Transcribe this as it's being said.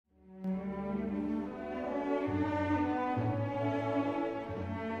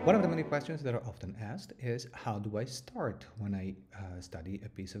One of the many questions that are often asked is how do I start when I study a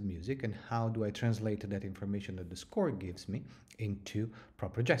piece of music, and how do I translate that information that the score gives me into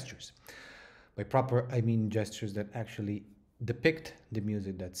proper gestures? By proper, I mean gestures that actually depict the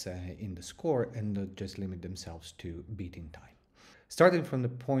music that's in the score and not just limit themselves to beating time. Starting from the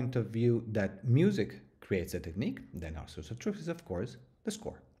point of view that music creates a technique, then our source of truth is, of course, the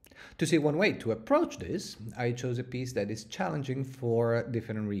score. To see one way to approach this, I chose a piece that is challenging for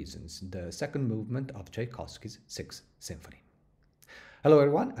different reasons, the second movement of Tchaikovsky's Sixth Symphony. Hello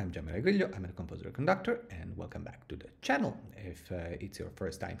everyone, I'm Gianmaria Griglio, I'm a composer and conductor, and welcome back to the channel. If it's your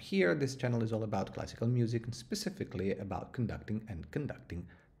first time here, this channel is all about classical music and specifically about conducting and conducting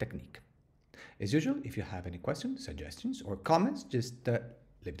technique. As usual, if you have any questions, suggestions, or comments, just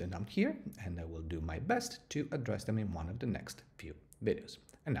leave them down here and I will do my best to address them in one of the next few videos.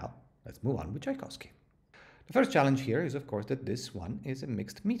 And now, let's move on with Tchaikovsky. The first challenge here is, of course, that this one is a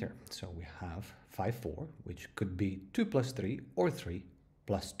mixed meter. So we have 5/4, which could be 2 plus 3 or 3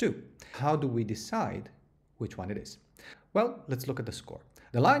 plus 2. How do we decide which one it is? Well, let's look at the score.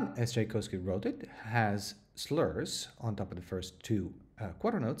 The line, as Tchaikovsky wrote it, has slurs on top of the first two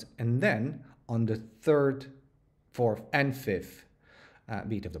quarter notes, and then on the third, fourth, and fifth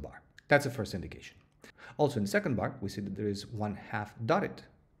beat of the bar. That's the first indication. Also in the second bar, we see that there is one half dotted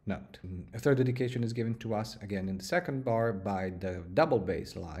note. A third indication is given to us again in the second bar by the double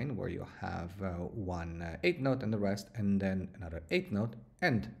bass line, where you have one eighth note and the rest, and then another eighth note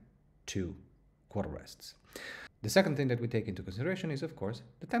and two quarter rests. The second thing that we take into consideration is, of course,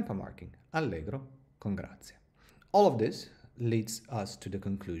 the tempo marking, allegro con grazia. All of this leads us to the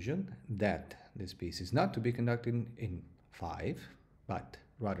conclusion that this piece is not to be conducted in 5, but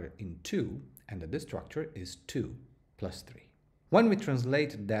rather in 2, and that the structure is 2 plus 3. When we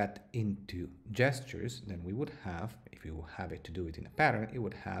translate that into gestures, then we would have, if you have it to do it in a pattern, it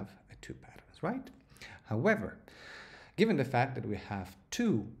would have 2 patterns, right? However, given the fact that we have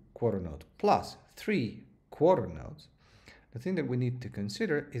 2 quarter notes plus 3 quarter notes, the thing that we need to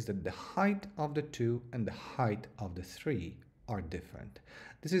consider is that the height of the 2 and the height of the 3 are different.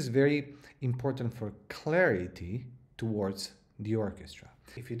 This is very important for clarity towards the orchestra.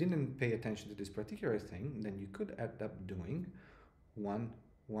 If you didn't pay attention to this particular thing, then you could end up doing 1,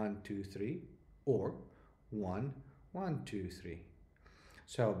 1, 2, 3, or 1, 1, 2, 3.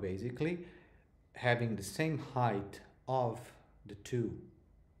 So basically, having the same height of the 2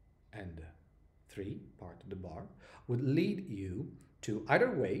 and the 3 part of the bar would lead you to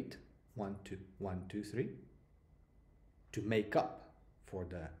either wait 1, 2, 1, 2, 3 to make up for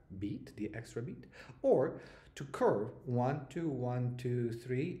the beat, the extra beat, or to curve 1, 2, 1, 2,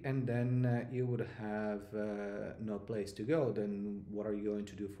 3, and then you would have no place to go. Then what are you going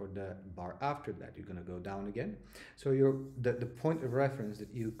to do for the bar after that? You're going to go down again. So the point of reference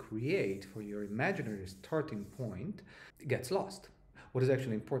that you create for your imaginary starting point gets lost. What is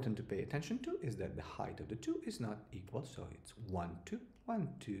actually important to pay attention to is that the height of the 2 is not equal. So it's 1, 2, 1,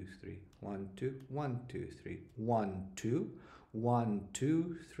 2, 3, 1, 2, 1, 2, 3, 1, 2, 1,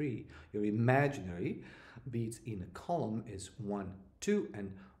 2, 3. Your imaginary beats in a column is 1, 2,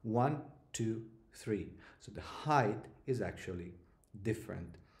 and 1, 2, 3. So the height is actually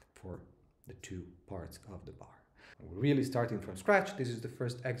different for the 2 parts of the bar. We're really starting from scratch. This is the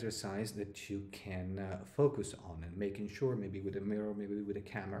first exercise that you can focus on, and making sure, maybe with a mirror, maybe with a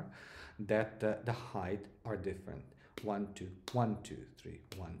camera, that the height are different. 1, 2, 1, 2, 3,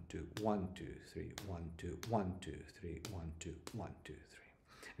 1, 2, 1, 2, 3, 1, 2, 1, 2, 3, 1, 2, 1, 2, 3.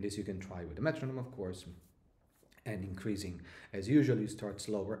 And this you can try with a metronome, of course, and increasing. As usual, you start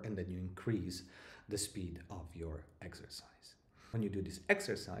slower and then you increase the speed of your exercise. When you do this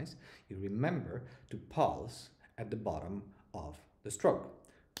exercise, you remember to pulse at the bottom of the stroke.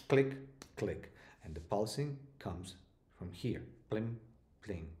 Click, click, and the pulsing comes from here. Plim,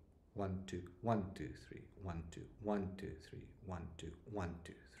 pling. 1, 2, 1, 2, 3, 1, 2, 1, 2, 3, 1, 2, 1,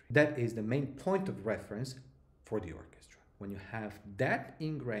 2, 3. That is the main point of reference for the orchestra. When you have that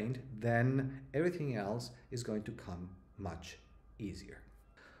ingrained, then everything else is going to come much easier.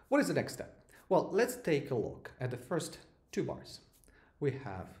 What is the next step? Well, let's take a look at the first 2 bars. We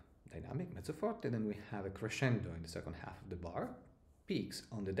have dynamic, mezzo forte, then we have a crescendo in the second half of the bar, peaks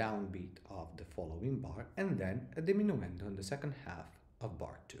on the downbeat of the following bar, and then a diminuendo in the second half of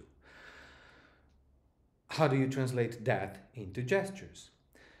bar 2. How do you translate that into gestures?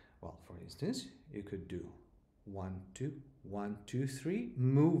 Well, for instance, you could do 1, 2, 1, 2, 3,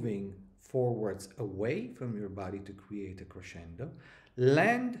 moving forwards away from your body to create a crescendo,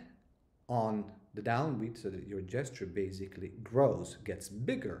 land on the downbeat so that your gesture basically grows, gets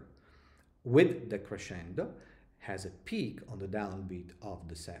bigger with the crescendo, has a peak on the downbeat of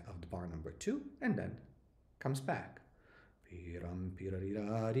the bar number 2, and then comes back.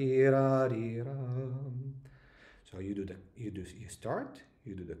 So you start,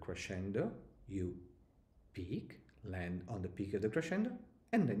 you do the crescendo, you peak, land on the peak of the crescendo,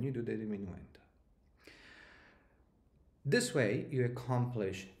 and then you do the diminuendo. This way you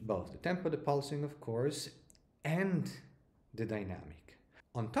accomplish both the tempo, the pulsing, of course, and the dynamic.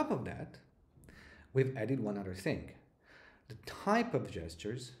 On top of that, we've added one other thing. The type of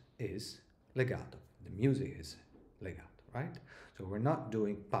gestures is legato. The music is legato, right? So we're not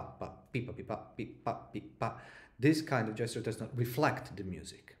doing pa, pa, pi, pa, pi, pa, pi, pa, pi, pa. This kind of gesture does not reflect the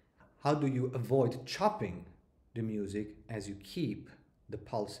music. How do you avoid chopping the music as you keep the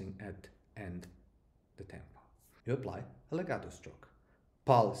pulsing and the tempo? You apply a legato stroke.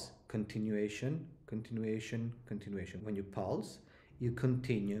 Pulse, continuation, continuation, continuation. When you pulse, you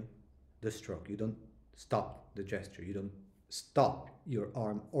continue the stroke. You don't stop the gesture. You don't stop your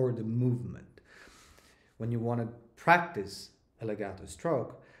arm or the movement. When you want to practice a legato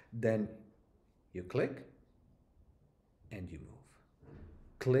stroke, then you click and you move.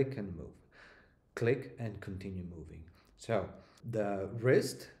 Click and move. Click and continue moving. So the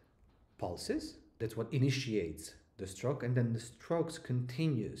wrist pulses. That's what initiates the stroke, and then the strokes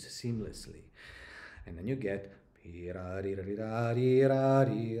continues seamlessly. And then you get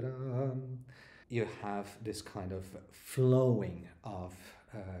you have this kind of flowing of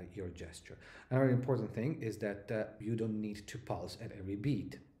your gesture. Another important thing is that you don't need to pulse at every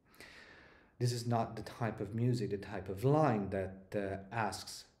beat. This is not the type of music, the type of line that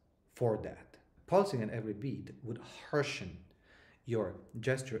asks for that. Pulsing at every beat would harshen your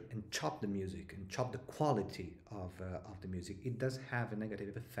gesture and chop the music and chop the quality of the music. It does have a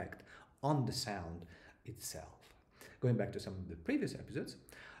negative effect on the sound itself. Going back to some of the previous episodes,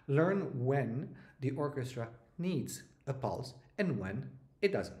 learn when the orchestra needs a pulse and when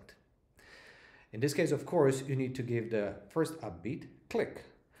it doesn't. In this case, of course, you need to give the first upbeat click.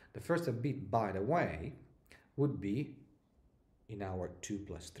 The first upbeat, by the way, would be, in our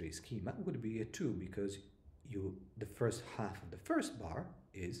 2+3 schema, would be a 2, because the first half of the first bar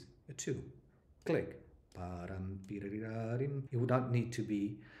is a 2. Click. It would not need to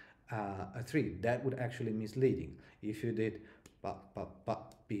be a 3. That would actually misleading. If you did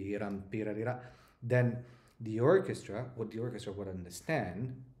then the orchestra, what the orchestra would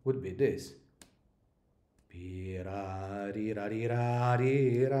understand would be this. It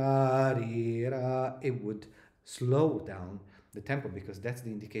would slow down the tempo, because that's the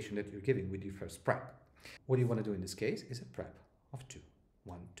indication that you're giving with your first prep. What you want to do in this case is a prep of 2.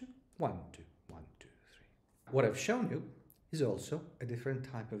 1, 2, 1, 2, 1, 2, 3. What I've shown you is also a different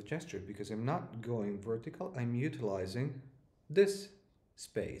type of gesture, because I'm not going vertical, I'm utilizing this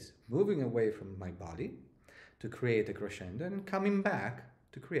space, moving away from my body to create a crescendo and coming back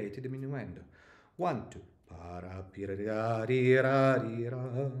to create a diminuendo. 1, 2.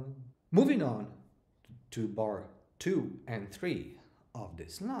 Moving on to bar 2 and 3 of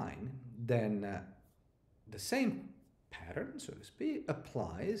this line, then the same pattern, so to speak,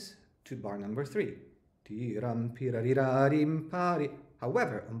 applies to bar number 3.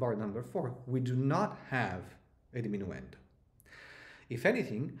 However, on bar number 4, we do not have a diminuendo. If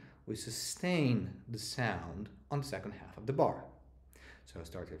anything, we sustain the sound on the second half of the bar. So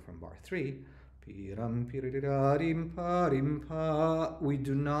starting from bar 3, we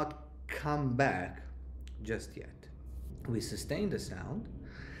do not come back just yet. We sustain the sound,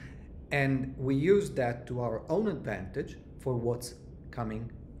 and we use that to our own advantage for what's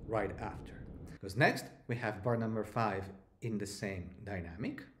coming right after. Because next we have bar number 5 in the same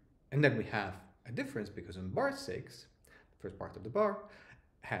dynamic, and then we have a difference, because on bar 6, the first part of the bar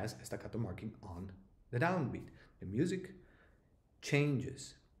has a staccato marking on the downbeat. The music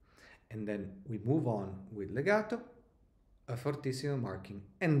changes, and then we move on with legato, a fortissimo marking,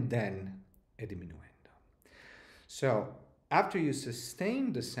 and then a diminuendo. So after you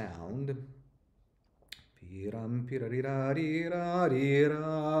sustain the sound, you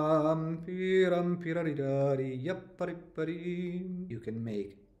can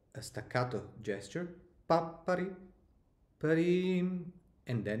make a staccato gesture,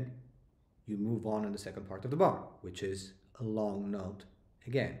 and then you move on in the second part of the bar, which is a long note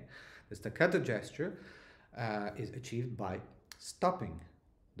again. The staccato gesture is achieved by stopping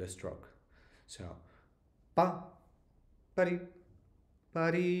the stroke. So, pa, pari,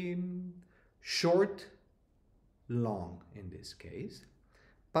 pari, short, long in this case.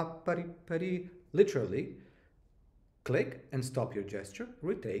 Pa, pari, pari, literally, click and stop your gesture,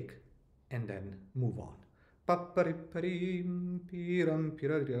 retake, and then move on. Pa, pari, pari, piram,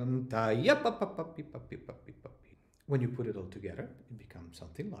 piraram, ta, ya, pa, pa, pa, pi, pa, pi, pa, pi, pa, pi. When you put it all together, it becomes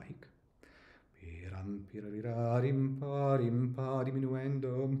something like piram pirarirarim parim pa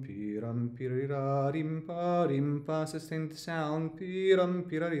diminuendo, piram pirarirarim parim pa sustained sound, piram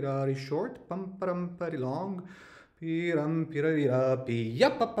pirarirari short, pam param pari long, piram pirarira pi ya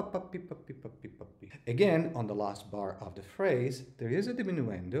pa pa pa pi pa pi pa pi pa pi. Again, on the last bar of the phrase, there is a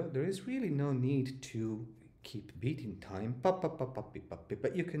diminuendo. There is really no need to keep beating time, pa pa pa pa pi pa pi,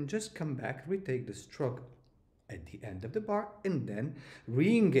 but you can just come back, retake the stroke at the end of the bar, and then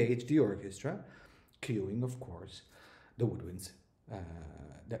re-engage the orchestra, cueing, of course, the woodwinds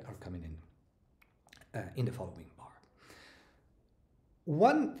that are coming in the following bar.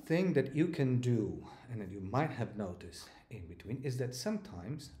 One thing that you can do, and that you might have noticed in between, is that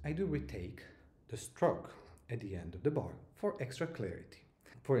sometimes I do retake the stroke at the end of the bar for extra clarity.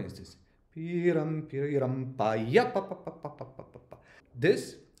 For instance, piram piram pa ya pa pa pa pa pa pa pa.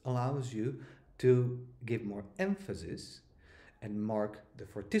 This allows you to give more emphasis and mark the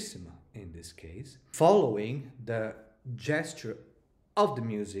fortissimo in this case, following the gesture of the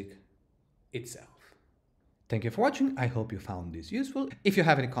music itself. Thank you for watching. I hope you found this useful. If you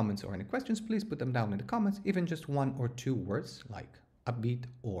have any comments or any questions, please put them down in the comments, even just 1 or 2 words like upbeat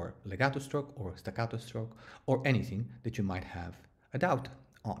or legato stroke or staccato stroke or anything that you might have a doubt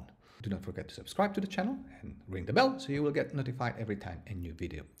on. Do not forget to subscribe to the channel and ring the bell so you will get notified every time a new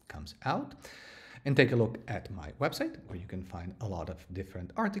video comes out. And take a look at my website where you can find a lot of different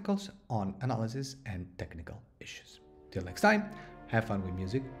articles on analysis and technical issues. Till next time, have fun with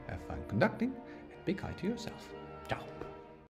music, have fun conducting, and be kind to yourself. Ciao!